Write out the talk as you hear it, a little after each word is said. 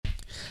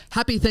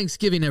Happy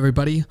Thanksgiving,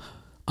 everybody.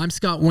 I'm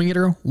Scott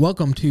Wingeter.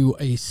 Welcome to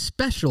a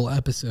special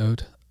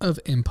episode of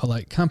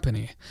Impolite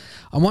Company.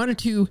 I wanted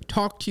to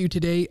talk to you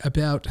today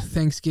about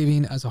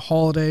Thanksgiving as a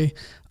holiday.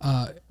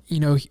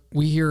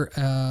 We here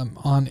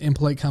on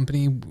Impolite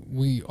Company,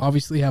 we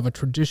obviously have a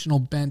traditional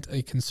bent,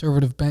 a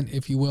conservative bent,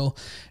 if you will.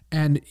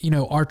 And,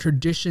 our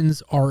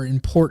traditions are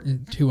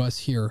important to us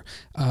here.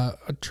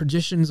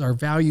 Traditions, our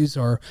values,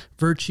 our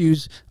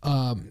virtues,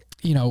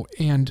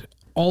 and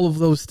all of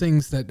those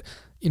things that,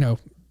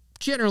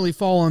 generally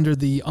fall under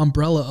the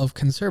umbrella of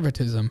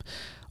conservatism.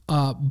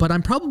 But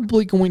I'm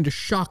probably going to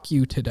shock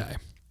you today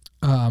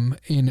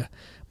in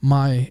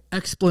my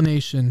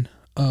explanation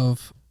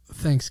of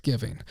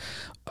Thanksgiving.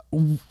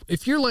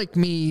 If you're like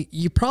me,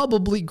 you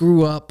probably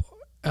grew up,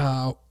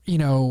 going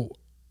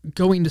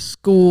to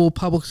school,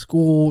 public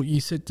school.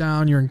 You sit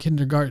down, you're in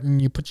kindergarten,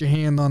 you put your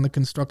hand on the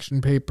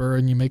construction paper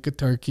and you make a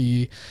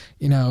turkey.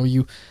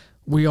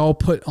 We all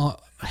put on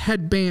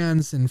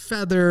headbands and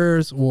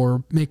feathers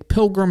or make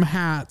pilgrim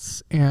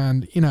hats,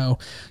 and you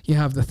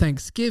have the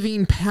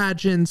Thanksgiving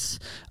pageants,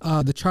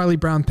 the Charlie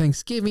Brown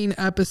Thanksgiving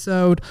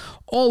episode,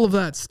 all of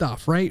that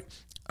stuff, right?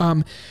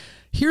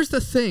 Here's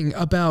the thing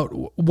about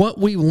what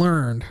we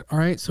learned, all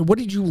right? So what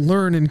did you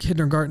learn in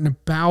kindergarten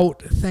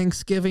about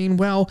Thanksgiving?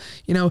 Well,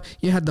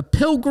 you had the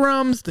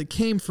Pilgrims that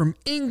came from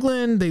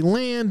England. They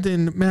land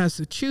in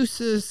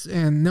Massachusetts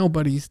and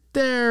nobody's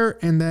there.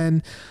 And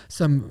then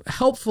some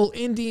helpful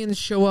Indians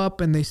show up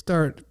and they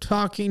start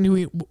talking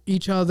to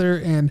each other.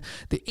 And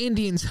the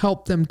Indians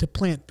help them to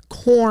plant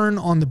corn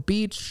on the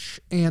beach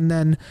and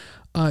then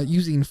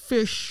using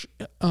fish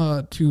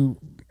to,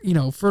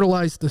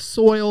 fertilize the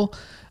soil.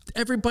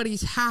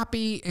 Everybody's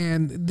happy,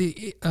 and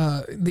the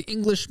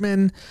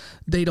Englishmen,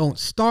 they don't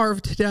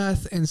starve to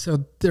death, and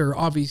so they're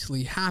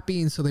obviously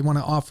happy, and so they want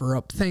to offer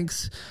up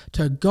thanks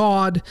to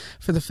God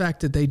for the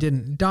fact that they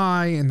didn't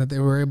die and that they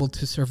were able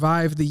to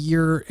survive the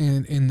year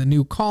in the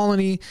new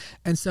colony.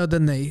 And so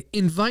then they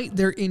invite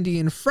their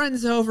Indian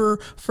friends over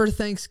for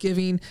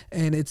Thanksgiving,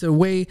 and it's a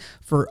way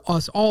for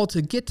us all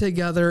to get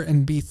together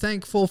and be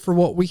thankful for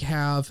what we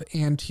have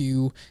and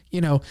to,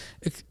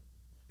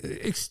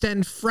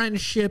 extend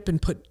friendship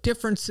and put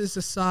differences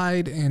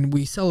aside, and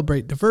we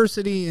celebrate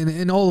diversity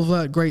and all of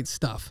that great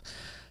stuff.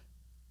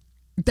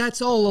 That's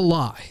all a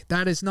lie.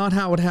 That is not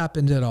how it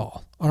happened at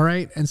all. All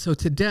right. And so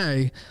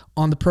today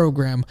on the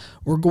program,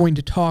 we're going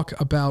to talk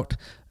about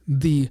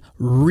the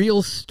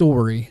real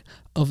story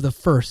of the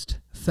first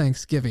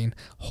Thanksgiving.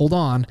 Hold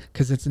on,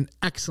 because it's an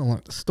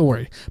excellent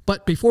story.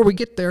 But before we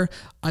get there,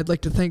 I'd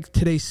like to thank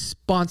today's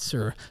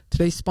sponsor.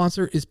 Today's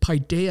sponsor is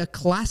Paideia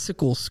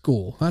Classical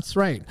School. That's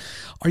right.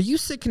 Are you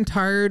sick and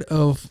tired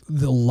of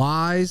the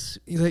lies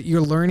that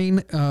you're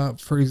learning,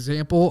 for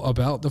example,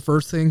 about the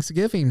first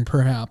Thanksgiving,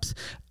 perhaps,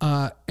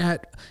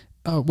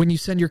 when you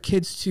send your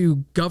kids to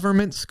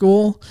government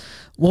school?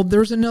 Well,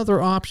 there's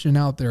another option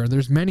out there.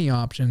 There's many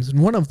options, and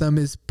one of them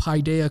is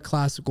Paideia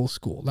Classical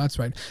School. That's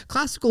right.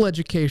 Classical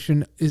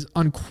education is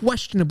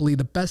unquestionably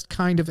the best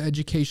kind of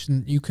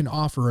education you can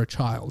offer a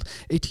child.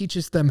 It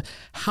teaches them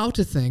how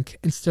to think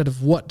instead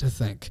of what to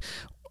think.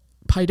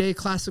 Paideia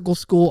Classical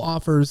School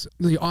offers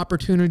the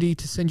opportunity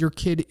to send your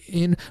kid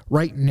in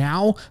right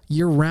now,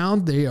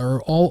 year-round. They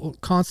are all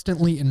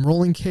constantly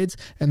enrolling kids,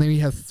 and they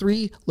have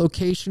 3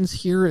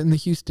 locations here in the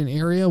Houston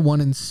area,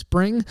 one in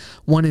Spring,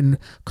 one in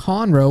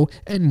Conroe,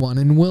 and one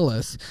in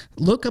Willis.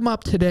 Look them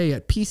up today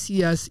at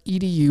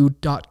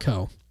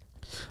pcsedu.co.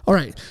 All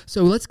right,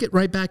 so let's get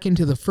right back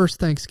into the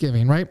first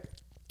Thanksgiving, right?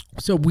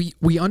 So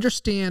we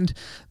understand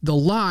the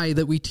lie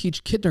that we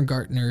teach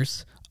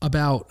kindergartners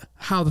about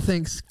how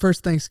the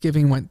first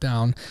Thanksgiving went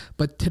down.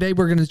 But today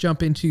we're going to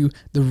jump into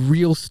the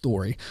real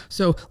story.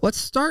 So let's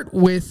start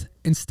with,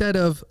 instead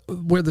of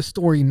where the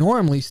story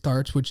normally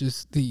starts, which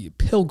is the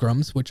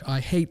Pilgrims, which I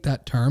hate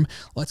that term,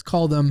 let's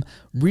call them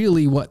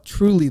really what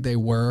truly they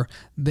were.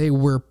 They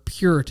were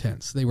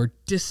Puritans. They were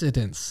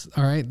dissidents,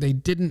 all right? They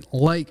didn't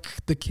like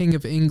the King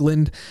of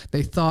England.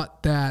 They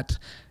thought that,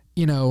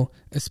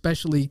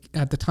 especially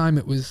at the time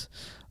it was...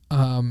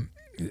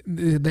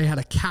 they had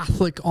a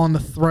Catholic on the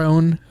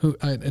throne,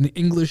 an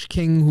English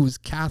king who was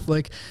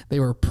Catholic. They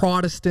were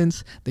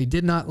Protestants. They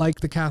did not like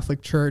the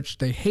Catholic Church.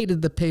 They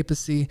hated the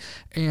papacy,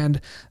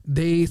 and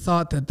they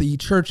thought that the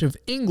Church of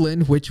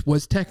England, which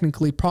was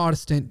technically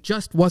Protestant,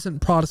 just wasn't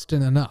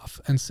Protestant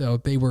enough. And so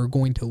they were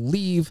going to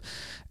leave,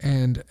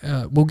 and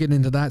we'll get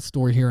into that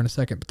story here in a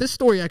second. But this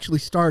story actually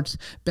starts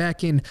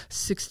back in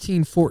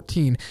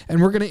 1614,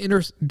 and we're going to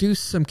introduce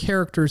some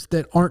characters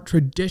that aren't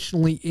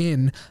traditionally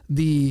in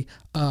the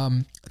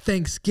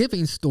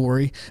Thanksgiving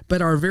story,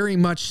 but are very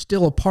much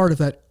still a part of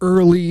that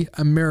early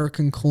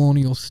American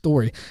colonial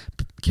story.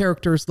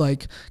 Characters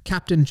like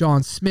Captain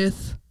John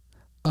Smith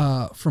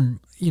from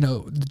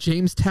the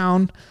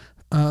Jamestown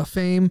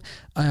fame,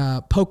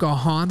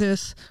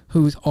 Pocahontas,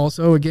 who's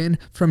also again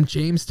from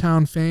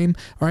Jamestown fame.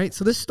 All right,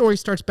 so this story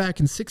starts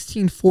back in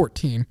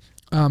 1614.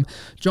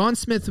 John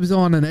Smith was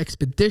on an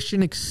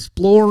expedition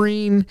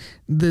exploring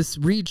this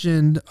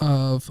region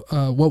of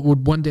what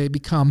would one day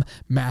become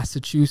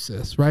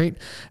Massachusetts, right?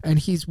 And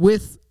he's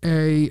with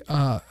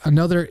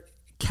another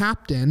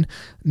captain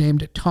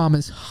named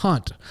Thomas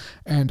Hunt,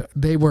 and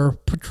they were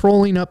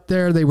patrolling up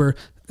there. They were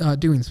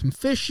doing some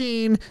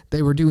fishing,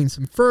 they were doing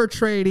some fur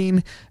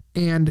trading,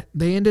 and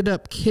they ended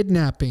up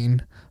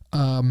kidnapping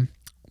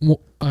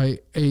a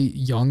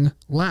young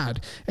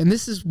lad. And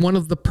this is one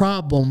of the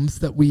problems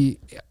that we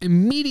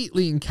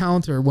immediately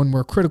encounter when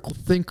we're critical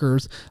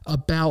thinkers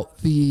about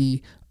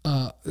the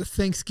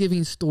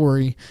Thanksgiving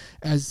story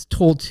as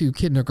told to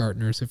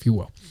kindergartners, if you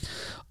will.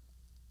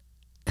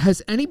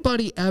 Has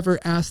anybody ever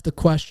asked the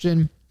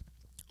question,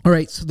 all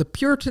right, so the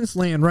Puritans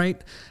land,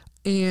 right?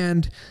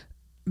 And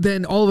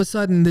then all of a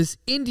sudden this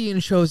Indian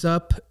shows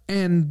up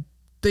and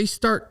they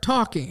start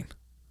talking.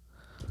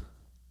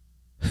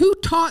 Who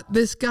taught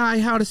this guy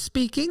how to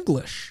speak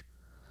English?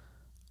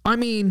 I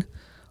mean,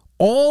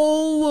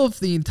 all of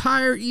the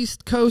entire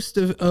east coast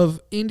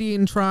of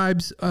Indian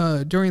tribes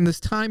during this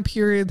time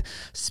period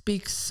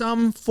speak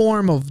some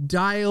form of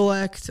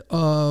dialect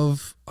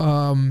of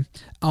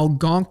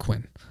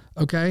Algonquin,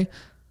 okay?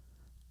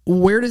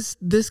 Where does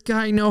this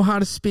guy know how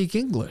to speak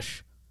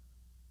English?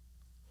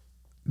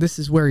 This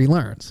is where he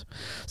learns.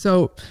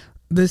 So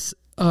this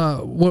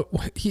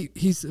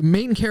he's the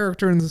main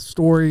character in the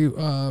story.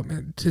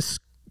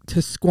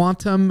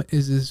 Tisquantum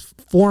is his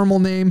formal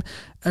name.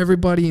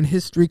 Everybody in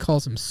history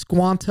calls him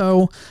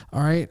Squanto.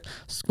 All right.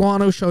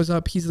 Squanto shows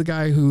up. He's the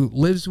guy who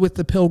lives with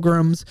the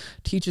Pilgrims,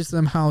 teaches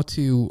them how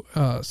to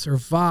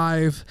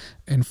survive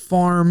and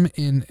farm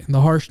in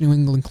the harsh New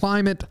England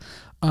climate.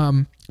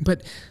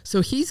 But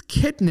so he's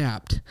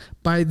kidnapped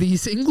by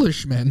these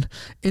Englishmen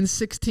in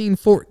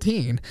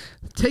 1614,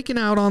 taken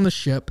out on the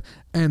ship,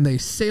 and they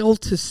sail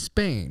to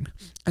Spain.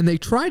 And they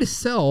try to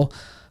sell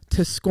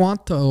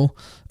Tisquantum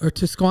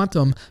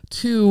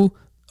to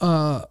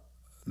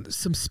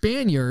some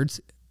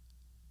Spaniards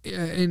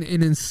and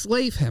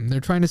enslave him. They're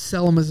trying to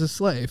sell him as a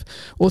slave.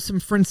 Well, some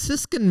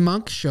Franciscan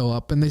monks show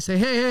up and they say,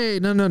 hey,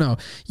 no.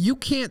 You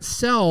can't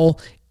sell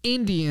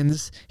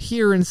Indians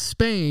here in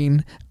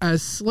Spain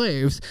as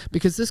slaves,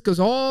 because this goes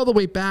all the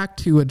way back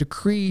to a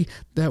decree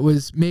that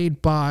was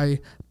made by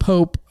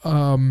Pope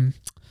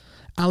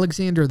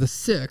Alexander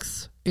VI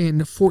in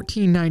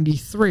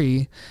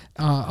 1493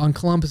 on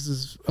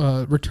Columbus's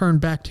return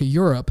back to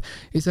Europe.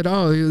 He said,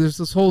 there's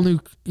this whole new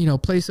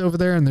place over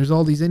there, and there's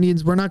all these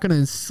Indians. We're not going to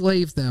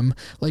enslave them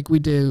like we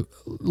did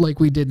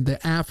the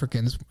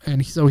Africans.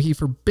 And so he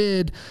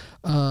forbid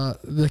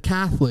the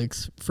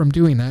Catholics from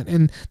doing that.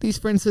 And these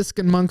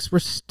Franciscan monks were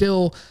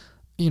still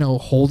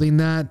holding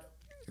that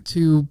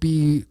to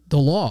be the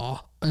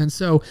law. And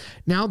so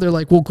now they're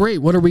like, well, great,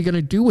 what are we going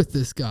to do with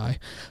this guy?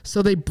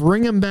 So they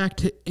bring him back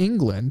to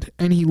England,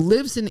 and he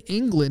lives in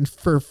England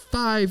for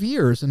 5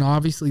 years. And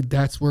obviously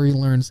that's where he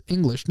learns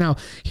English. Now,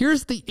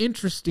 here's the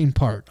interesting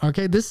part.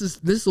 Okay.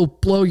 This will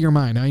blow your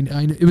mind.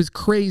 It was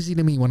crazy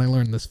to me when I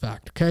learned this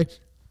fact. Okay.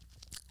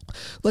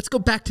 Let's go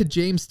back to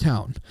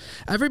Jamestown.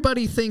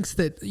 Everybody thinks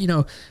that,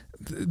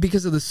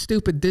 because of the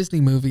stupid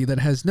Disney movie that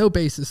has no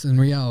basis in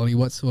reality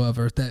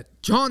whatsoever, that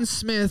John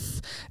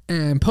Smith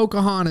and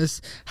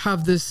Pocahontas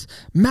have this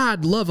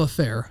mad love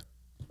affair.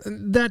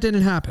 That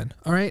didn't happen,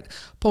 all right?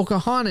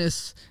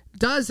 Pocahontas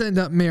does end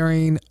up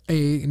marrying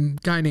a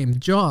guy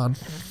named John,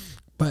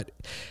 but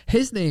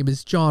his name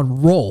is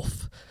John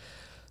Rolfe.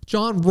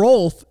 John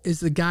Rolfe is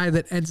the guy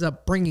that ends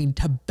up bringing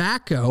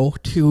tobacco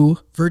to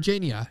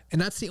Virginia, and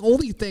that's the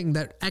only thing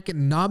that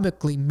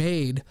economically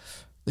made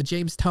the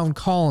Jamestown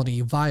colony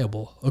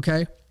viable,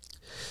 okay?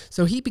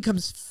 So he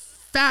becomes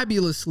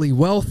fabulously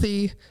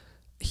wealthy.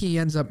 He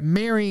ends up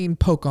marrying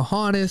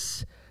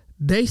Pocahontas.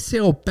 They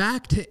sail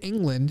back to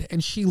England,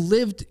 and she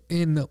lived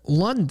in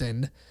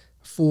London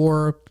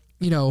for,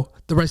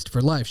 the rest of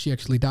her life. She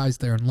actually dies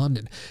there in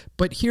London.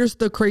 But here's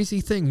the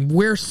crazy thing.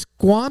 Where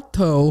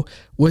Squanto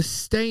was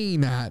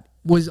staying at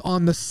was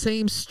on the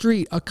same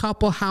street, a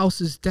couple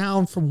houses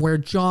down from where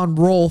John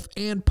Rolfe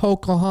and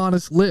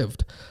Pocahontas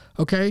lived,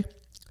 okay?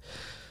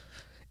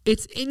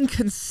 It's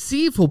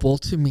inconceivable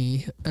to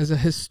me as a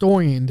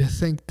historian to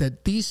think that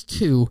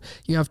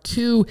you have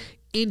two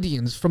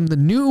Indians from the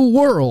New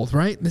World,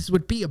 right? This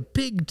would be a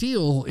big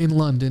deal in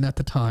London at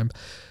the time.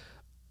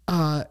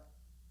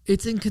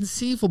 It's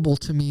inconceivable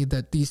to me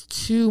that these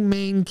two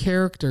main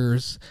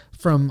characters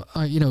from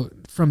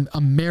the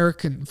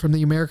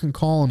American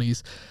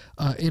colonies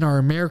in our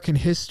American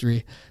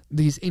history,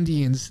 these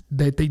Indians,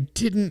 that they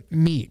didn't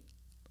meet.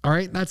 All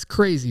right, that's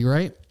crazy,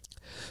 right?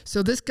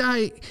 So this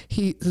guy,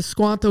 the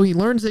Squanto, he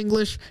learns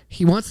English.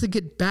 He wants to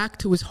get back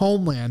to his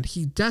homeland.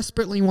 He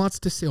desperately wants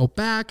to sail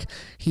back.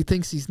 He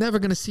thinks he's never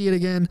going to see it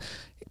again.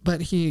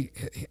 But he,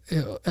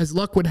 as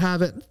luck would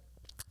have it,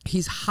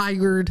 he's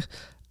hired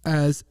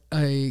as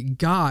a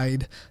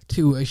guide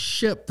to a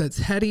ship that's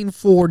heading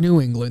for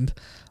New England.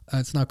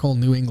 It's not called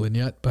New England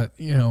yet, but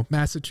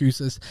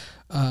Massachusetts.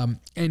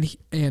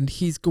 And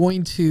he's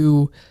going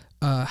to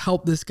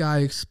help this guy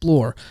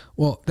explore.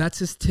 Well, that's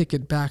his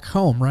ticket back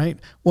home, right?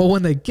 Well,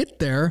 when they get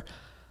there,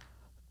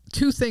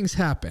 two things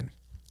happen.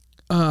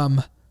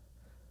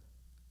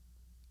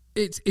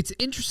 It's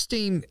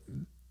interesting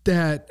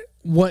that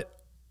what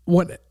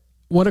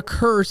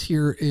occurs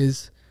here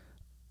is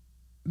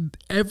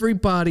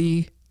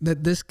everybody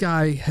that this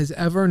guy has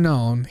ever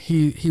known.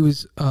 He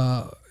was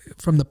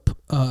from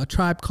the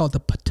tribe called the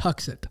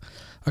Patuxet.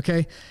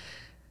 Okay,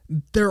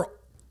 they're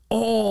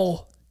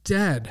all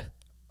dead.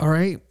 All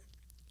right,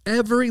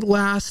 every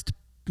last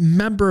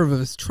member of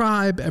his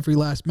tribe, every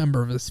last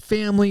member of his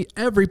family,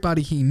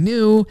 everybody he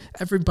knew,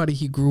 everybody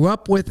he grew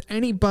up with,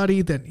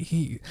 anybody that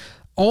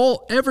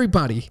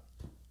everybody,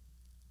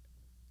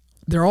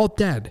 they're all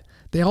dead.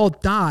 They all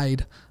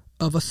died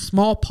of a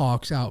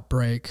smallpox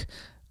outbreak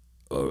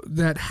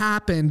that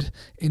happened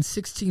in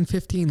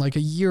 1615, like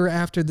a year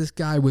after this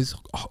guy was,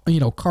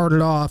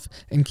 carted off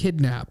and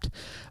kidnapped.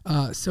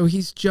 So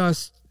he's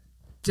just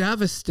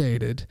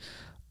devastated.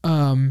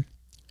 And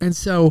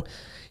so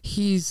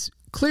he's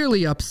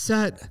clearly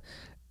upset.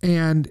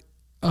 And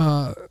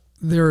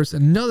there's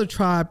another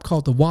tribe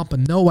called the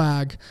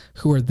Wampanoag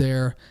who are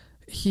there.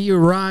 He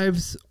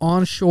arrives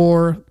on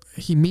shore.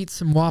 He meets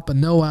some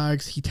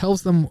Wampanoags. He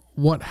tells them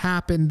what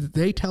happened.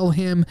 They tell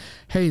him,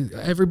 hey,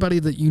 everybody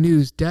that you knew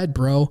is dead,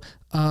 bro.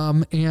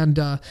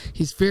 And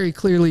he's very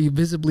clearly,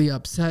 visibly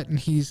upset. And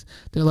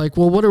they're like,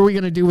 well, what are we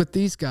going to do with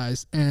these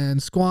guys?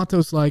 And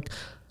Squanto's like,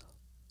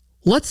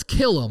 let's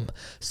kill them.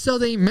 So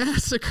they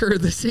massacre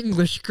this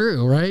English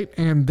crew, right?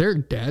 And they're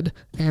dead.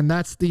 And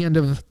that's the end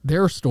of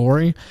their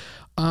story.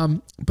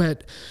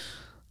 But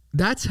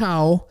that's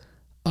how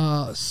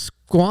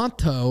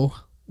Squanto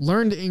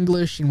learned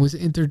English and was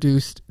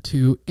introduced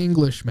to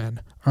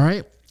Englishmen. All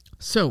right.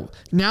 So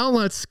now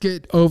let's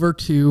get over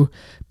to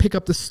pick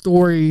up the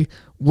story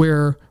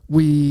where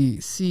we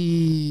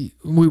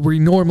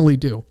normally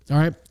do. All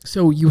right.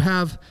 So you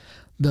have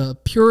the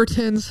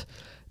Puritans.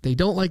 They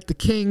don't like the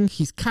king.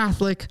 He's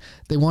Catholic.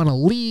 They want to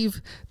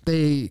leave.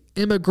 They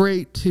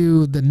immigrate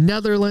to the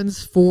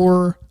Netherlands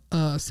for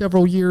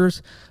several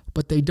years,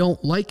 but they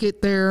don't like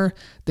it there.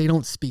 They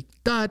don't speak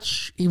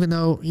Dutch, even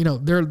though,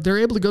 they're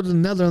able to go to the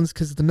Netherlands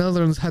because the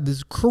Netherlands had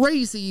this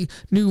crazy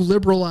new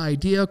liberal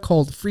idea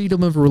called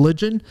freedom of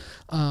religion.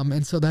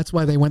 And so that's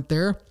why they went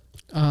there.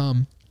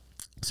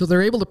 So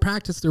they're able to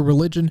practice their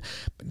religion,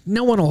 but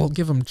no one will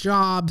give them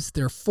jobs.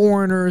 They're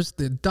foreigners.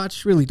 The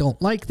Dutch really don't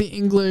like the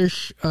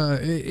English.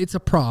 It's a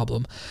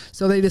problem.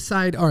 So they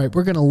decide, all right,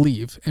 we're going to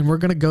leave and we're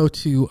going to go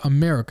to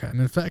America.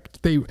 And in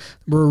fact, they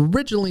were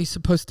originally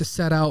supposed to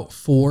set out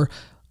for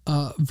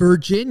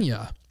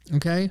Virginia.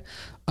 Okay.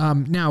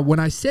 Now, when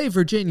I say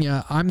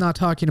Virginia, I'm not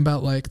talking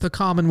about like the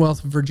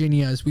Commonwealth of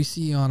Virginia as we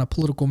see on a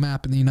political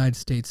map in the United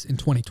States in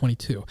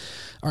 2022.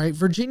 All right.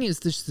 Virginia is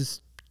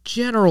this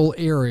general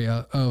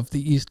area of the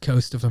East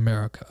Coast of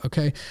America.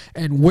 Okay.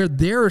 And where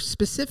they're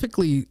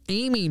specifically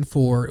aiming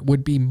for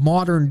would be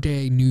modern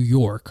day New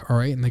York. All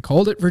right. And they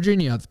called it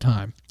Virginia at the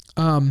time.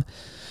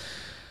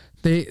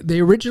 They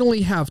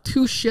originally have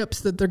two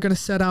ships that they're going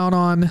to set out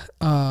on.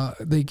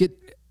 They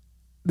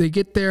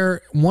get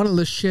there. One of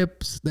the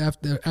ships,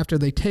 after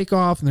they take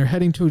off and they're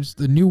heading towards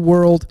the New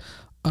World,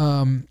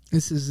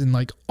 this is in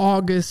like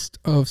August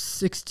of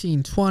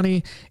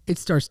 1620. It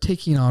starts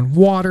taking on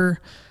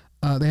water.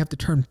 They have to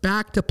turn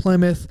back to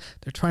Plymouth.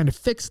 They're trying to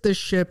fix this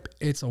ship.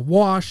 It's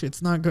awash.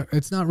 It's not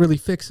really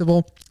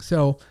fixable.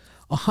 So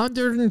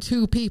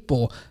 102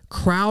 people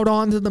crowd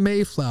onto the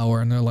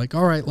Mayflower and they're like,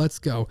 all right, let's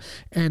go.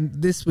 And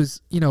this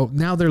was,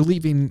 now they're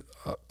leaving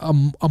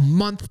a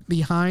month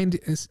behind.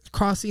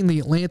 Crossing the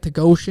Atlantic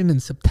Ocean in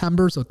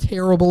September is a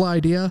terrible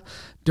idea.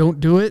 Don't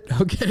do it,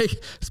 okay?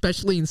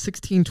 Especially in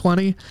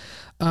 1620.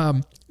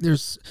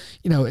 There's,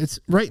 it's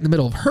right in the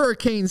middle of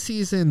hurricane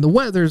season. The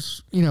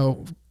weather's,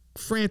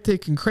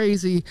 frantic and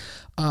crazy.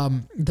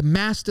 The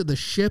mast of the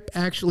ship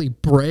actually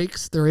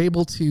breaks. They're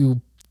able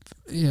to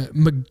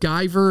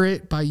MacGyver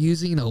it by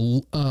using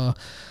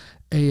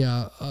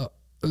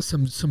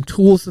some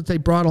tools that they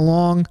brought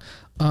along,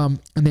 and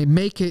they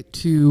make it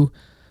to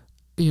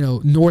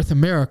North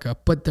America,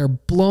 but they're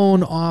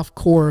blown off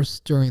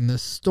course during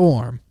this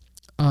storm,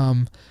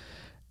 and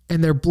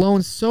they're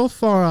blown so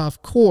far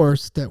off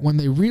course that when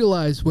they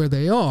realize where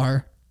they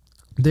are,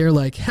 they're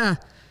like,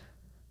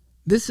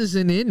 this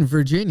isn't in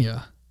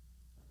Virginia.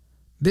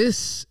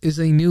 This is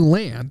a new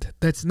land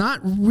that's not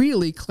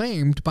really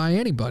claimed by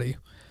anybody.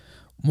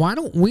 Why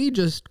don't we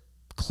just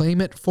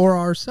claim it for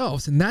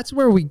ourselves? And that's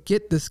where we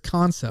get this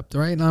concept,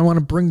 right? And I want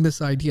to bring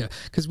this idea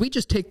because we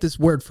just take this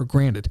word for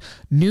granted.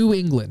 New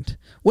England.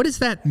 What does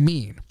that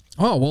mean?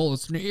 Oh, well,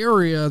 it's an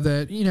area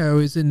that,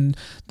 is in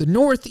the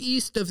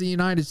northeast of the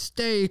United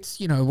States.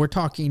 We're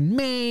talking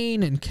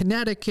Maine and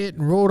Connecticut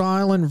and Rhode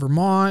Island,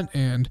 Vermont,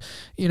 and,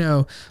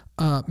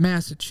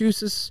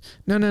 Massachusetts.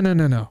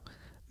 No.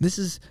 This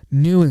is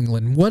New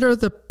England. What are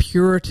the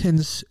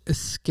Puritans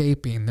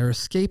escaping? They're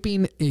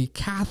escaping a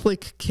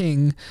Catholic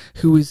king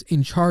who is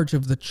in charge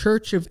of the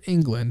Church of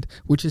England,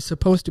 which is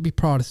supposed to be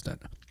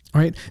Protestant.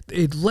 All right.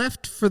 They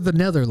left for the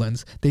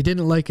Netherlands. They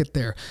didn't like it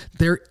there.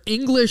 They're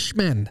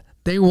Englishmen.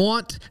 They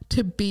want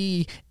to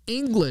be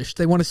English.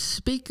 They want to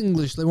speak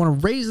English. They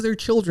want to raise their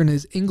children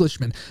as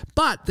Englishmen.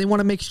 But they want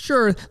to make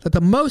sure that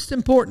the most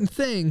important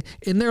thing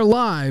in their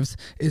lives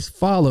is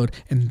followed.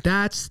 And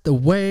that's the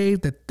way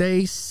that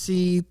they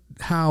see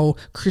how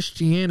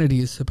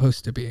Christianity is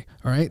supposed to be.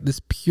 All right. This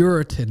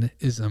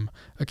Puritanism.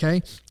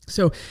 Okay.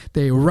 So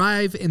they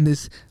arrive in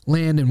this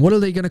land, and what are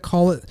they going to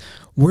call it?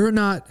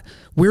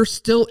 We're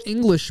still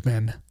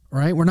Englishmen. All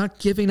right. We're not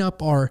giving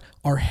up our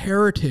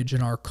heritage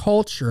and our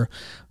culture,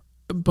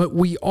 but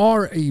we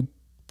are a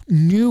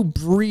new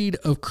breed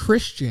of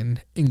Christian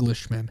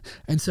Englishmen.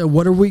 And so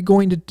what are we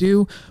going to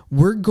do?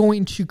 We're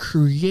going to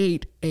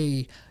create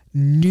a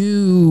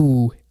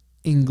new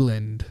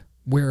England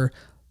where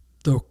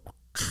the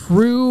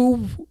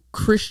true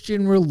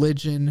Christian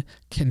religion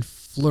can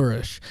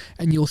flourish.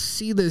 And you'll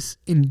see this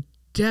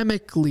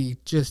endemically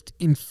just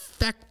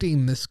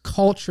infecting this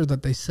culture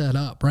that they set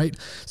up, right?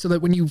 So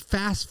that when you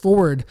fast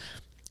forward,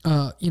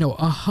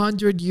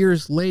 100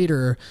 years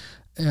later,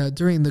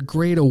 during the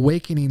Great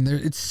Awakening,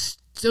 it's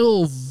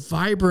still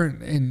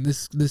vibrant in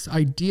this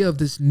idea of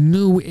this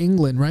new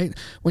England, right?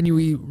 When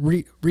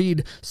you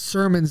read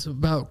sermons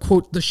about,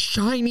 quote, the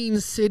shining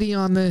city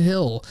on the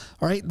hill,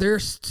 all right? They're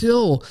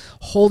still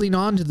holding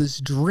on to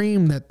this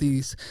dream that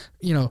these,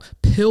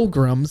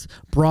 pilgrims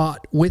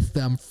brought with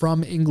them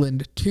from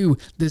England to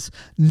this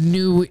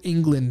new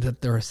England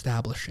that they're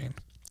establishing.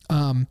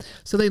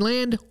 So they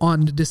land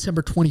on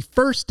December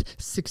 21st,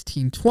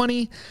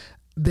 1620.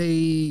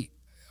 They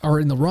are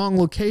in the wrong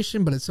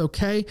location, but it's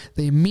okay.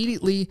 They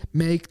immediately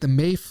make the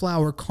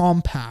Mayflower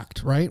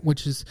Compact, right?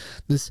 Which is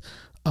this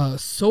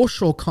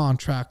social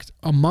contract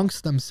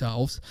amongst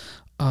themselves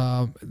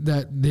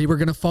that they were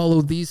going to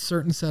follow these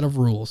certain set of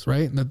rules,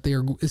 right? And that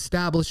they're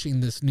establishing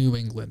this New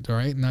England, all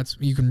right? And that's,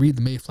 you can read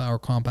the Mayflower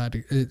Compact.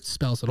 It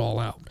spells it all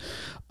out.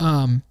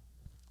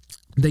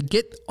 They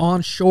get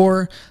on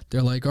shore.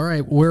 They're like, all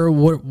right,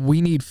 we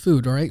need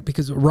food, all right?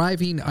 Because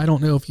arriving, I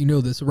don't know if you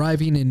know this,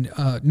 arriving in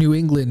New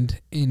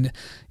England in,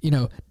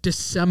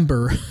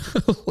 December,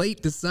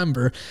 late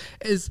December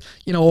is,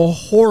 a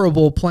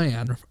horrible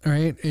plan,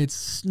 right? It's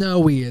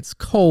snowy, it's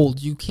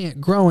cold, you can't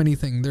grow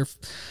anything.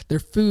 Their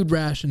food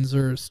rations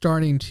are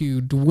starting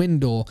to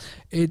dwindle.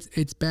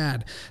 It's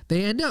bad.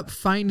 They end up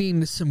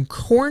finding some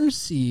corn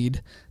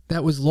seed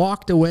that was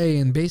locked away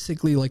in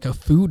basically like a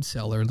food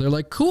cellar. They're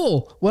like,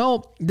 cool,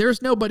 well, there's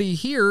nobody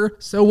here,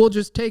 so we'll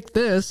just take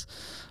this.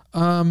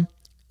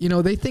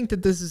 They think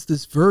that this is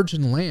this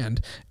virgin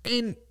land.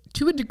 And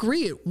to a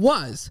degree it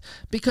was,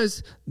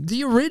 because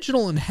the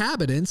original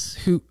inhabitants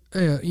who,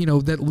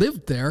 that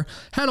lived there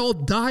had all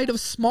died of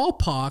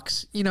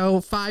smallpox,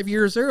 5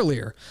 years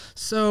earlier.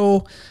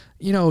 So,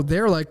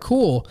 they're like,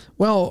 cool.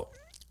 Well,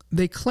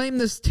 they claim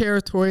this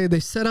territory. They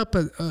set up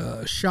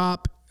a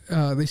shop.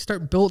 They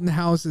start building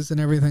houses and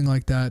everything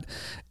like that.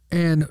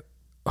 And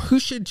who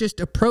should just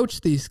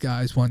approach these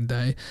guys one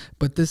day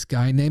but this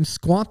guy named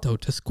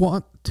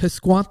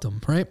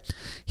Tesquantum, right?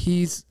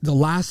 He's the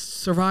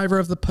last survivor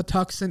of the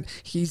Patuxent.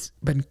 He's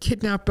been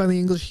kidnapped by the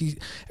English.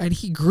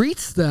 He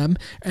greets them,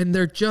 and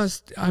their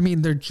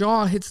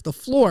jaw hits the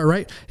floor,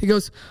 right? He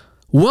goes,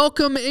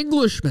 "Welcome,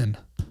 Englishmen."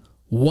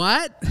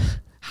 What?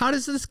 How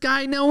does this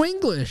guy know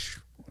English?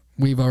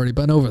 We've already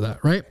been over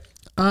that, right?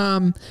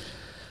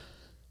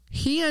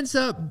 He ends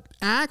up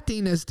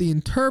acting as the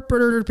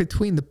interpreter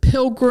between the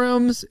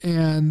Pilgrims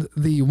and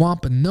the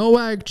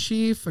Wampanoag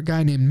chief, a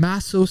guy named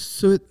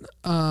Massasoit,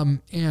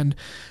 and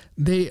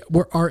they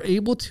are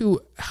able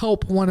to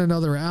help one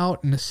another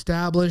out and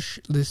establish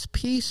this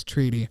peace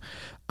treaty.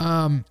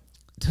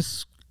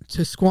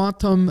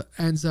 Tesquantum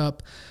ends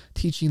up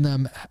teaching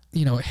them,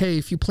 hey,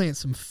 if you plant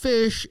some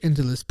fish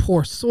into this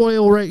poor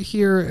soil right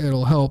here,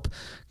 it'll help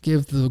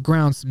give the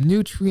ground some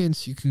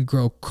nutrients. You can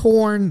grow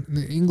corn.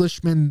 The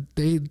Englishmen,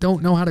 they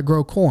don't know how to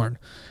grow corn.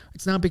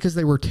 It's not because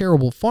they were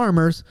terrible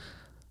farmers.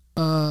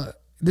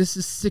 This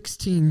is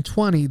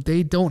 1620.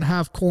 They don't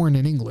have corn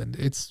in England.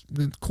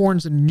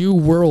 Corn's a new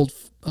world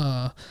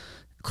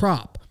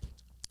crop.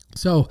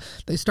 So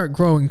they start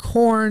growing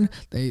corn,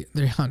 they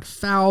hunt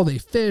fowl, they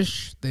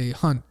fish, they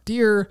hunt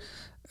deer,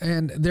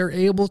 and they're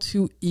able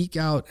to eke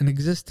out an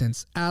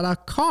existence at a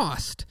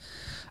cost.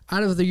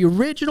 Out of the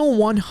original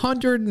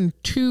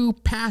 102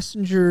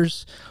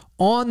 passengers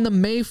on the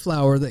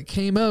Mayflower that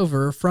came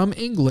over from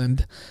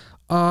England,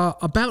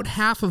 about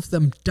half of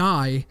them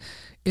die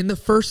in the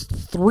first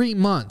 3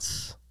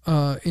 months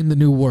in the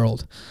New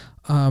World.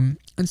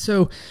 And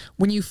so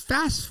when you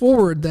fast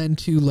forward then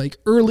to like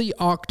early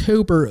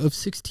October of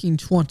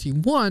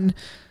 1621,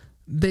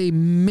 they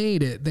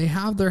made it. They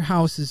have their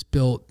houses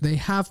built. They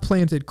have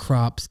planted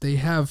crops. They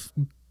have,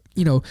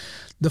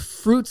 the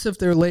fruits of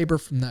their labor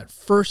from that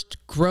first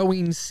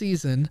growing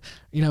season,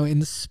 in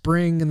the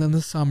spring and then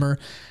the summer.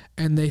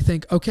 And they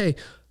think, okay,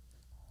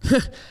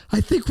 I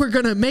think we're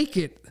going to make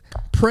it.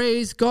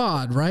 Praise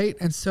God, right?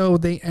 And so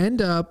they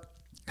end up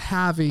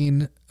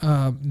having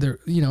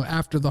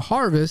after the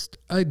harvest,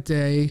 a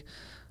day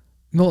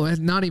well,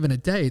 not even a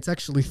day. It's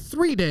actually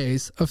 3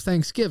 days of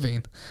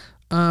Thanksgiving.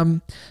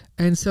 And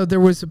so there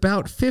was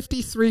about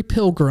 53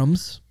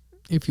 pilgrims,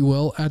 if you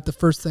will, at the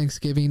first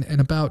Thanksgiving,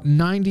 and about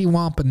 90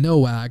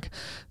 Wampanoag.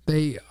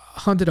 They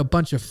hunted a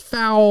bunch of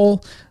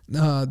fowl.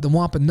 The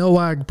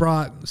Wampanoag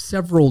brought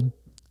several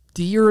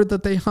deer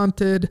that they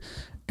hunted,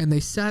 and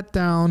they sat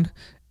down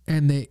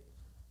and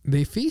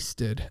they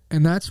feasted.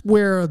 And that's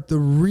where the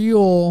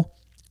real...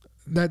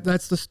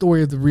 That's the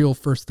story of the real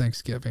first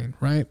Thanksgiving,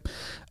 right?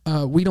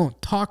 We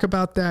don't talk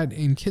about that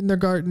in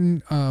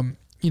kindergarten.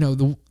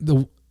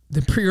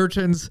 The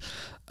Puritans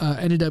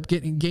ended up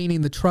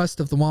gaining the trust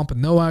of the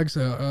Wampanoags.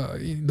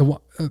 The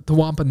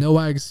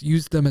Wampanoags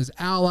used them as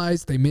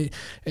allies. They made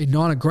a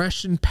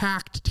non-aggression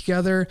pact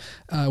together.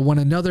 When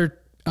another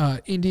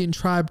Indian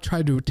tribe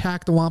tried to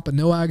attack the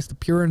Wampanoags, the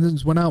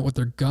Puritans went out with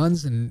their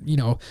guns and,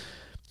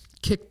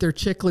 kicked their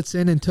chiclets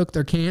in and took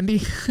their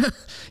candy.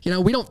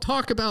 We don't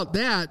talk about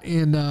that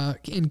in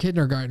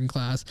kindergarten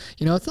class.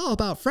 It's all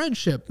about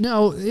friendship.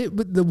 No,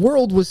 the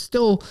world was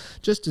still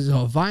just as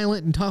a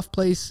violent and tough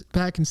place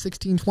back in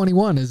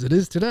 1621 as it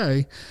is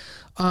today.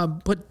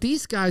 But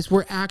these guys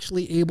were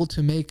actually able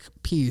to make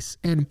peace.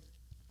 And,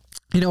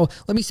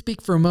 let me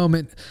speak for a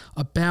moment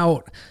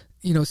about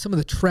some of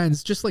the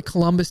trends, just like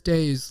Columbus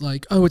Day is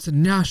like, oh, it's a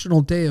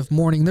national day of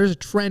mourning. There's a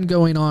trend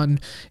going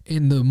on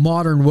in the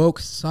modern woke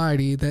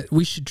society that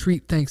we should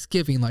treat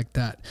Thanksgiving like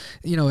that,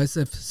 as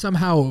if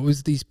somehow it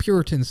was these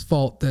Puritans'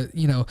 fault that,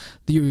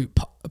 the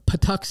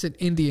Patuxent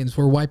Indians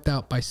were wiped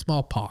out by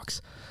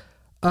smallpox.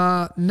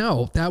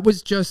 No, that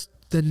was just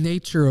the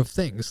nature of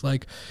things.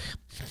 Like,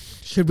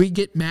 should we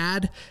get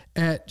mad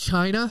at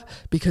China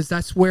because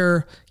that's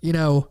where,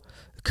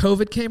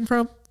 COVID came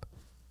from?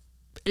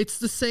 It's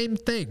the same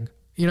thing,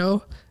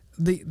 the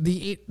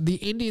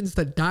Indians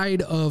that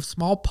died of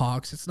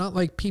smallpox. It's not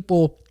like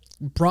people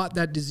brought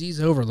that disease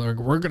over. Like,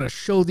 we're going to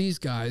show these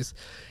guys.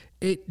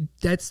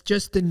 That's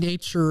just the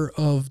nature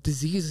of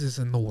diseases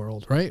in the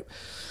world, right?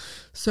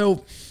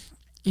 So,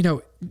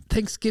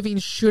 Thanksgiving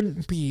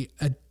shouldn't be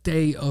a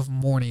day of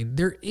mourning.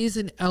 There is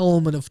an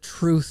element of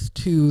truth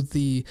to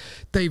the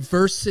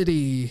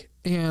diversity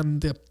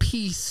and the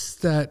peace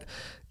that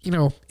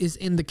is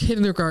in the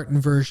kindergarten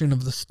version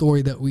of the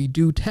story that we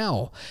do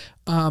tell.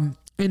 And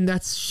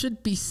that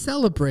should be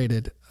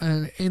celebrated.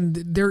 And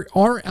there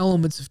are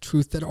elements of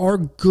truth that are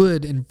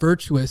good and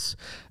virtuous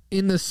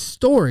in the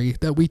story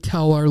that we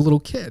tell our little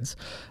kids.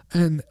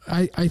 And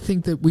I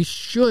think that we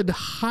should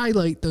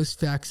highlight those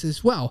facts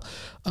as well.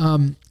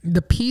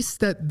 The peace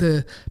that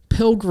the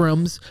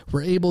Pilgrims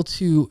were able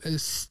to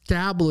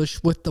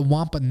establish with the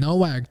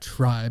Wampanoag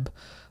tribe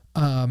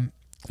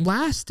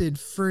lasted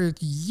for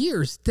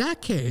years,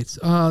 decades.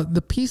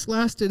 The peace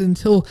lasted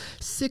until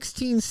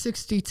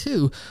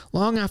 1662,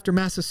 long after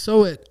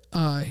Massasoit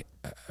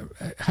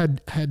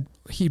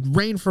he'd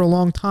reigned for a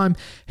long time.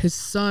 His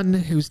son,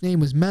 whose name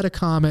was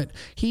Metacomet,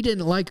 he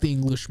didn't like the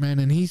Englishmen,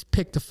 and he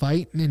picked a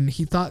fight, and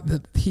he thought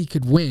that he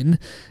could win,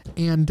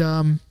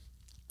 and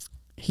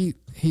he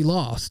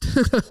lost.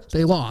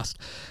 They lost.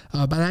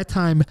 By that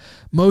time,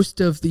 most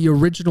of the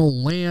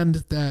original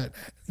land that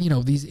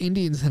these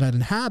Indians had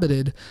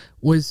inhabited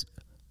was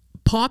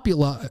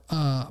popularized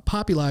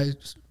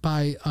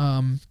by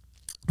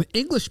the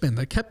Englishmen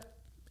that kept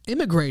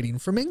immigrating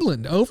from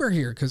England over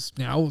here because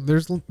now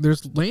there's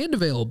land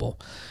available,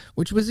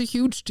 which was a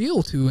huge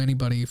deal to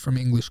anybody from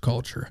English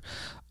culture.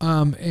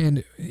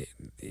 And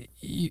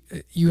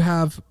you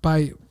have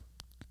by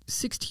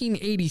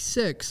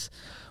 1686.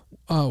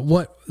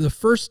 What the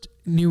first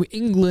New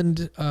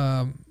England,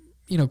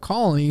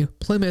 colony,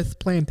 Plymouth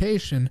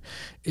Plantation,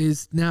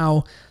 is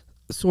now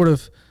sort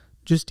of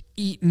just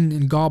eaten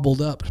and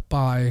gobbled up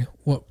by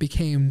what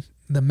became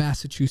the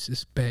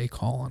Massachusetts Bay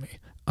Colony.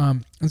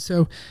 And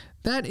so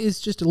that is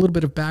just a little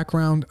bit of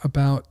background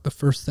about the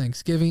first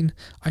Thanksgiving.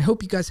 I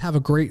hope you guys have a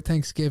great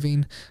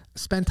Thanksgiving.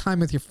 Spend time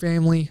with your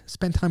family,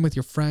 spend time with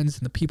your friends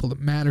and the people that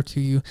matter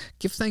to you.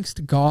 Give thanks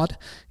to God.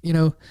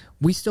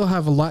 We still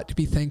have a lot to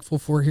be thankful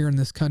for here in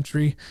this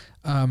country.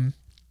 And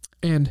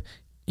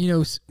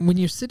when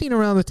you're sitting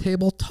around the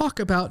table, talk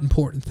about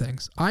important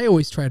things. I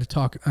always try to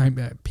talk.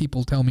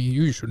 People tell me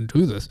you shouldn't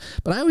do this,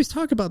 but I always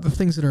talk about the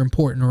things that are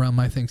important around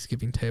my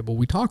Thanksgiving table.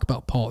 We talk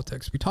about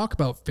politics. We talk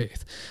about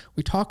faith.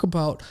 We talk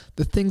about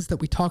the things that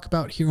we talk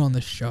about here on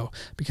this show,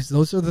 because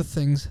those are the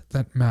things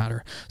that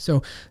matter.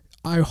 So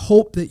I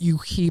hope that you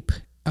keep,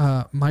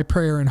 my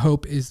prayer and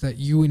hope is that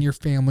you and your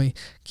family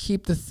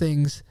keep the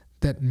things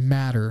that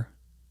matter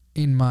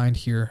in mind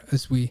here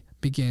as we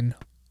begin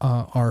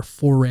our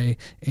foray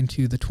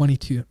into the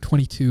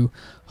 2022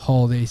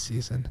 holiday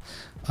season.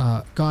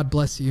 God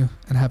bless you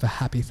and have a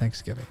happy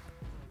Thanksgiving.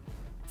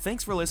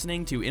 Thanks for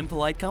listening to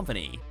Impolite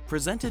Company,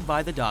 presented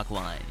by The Dock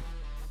Line.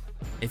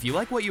 If you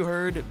like what you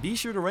heard, be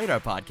sure to rate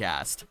our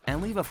podcast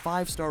and leave a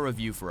 5-star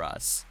review for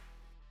us.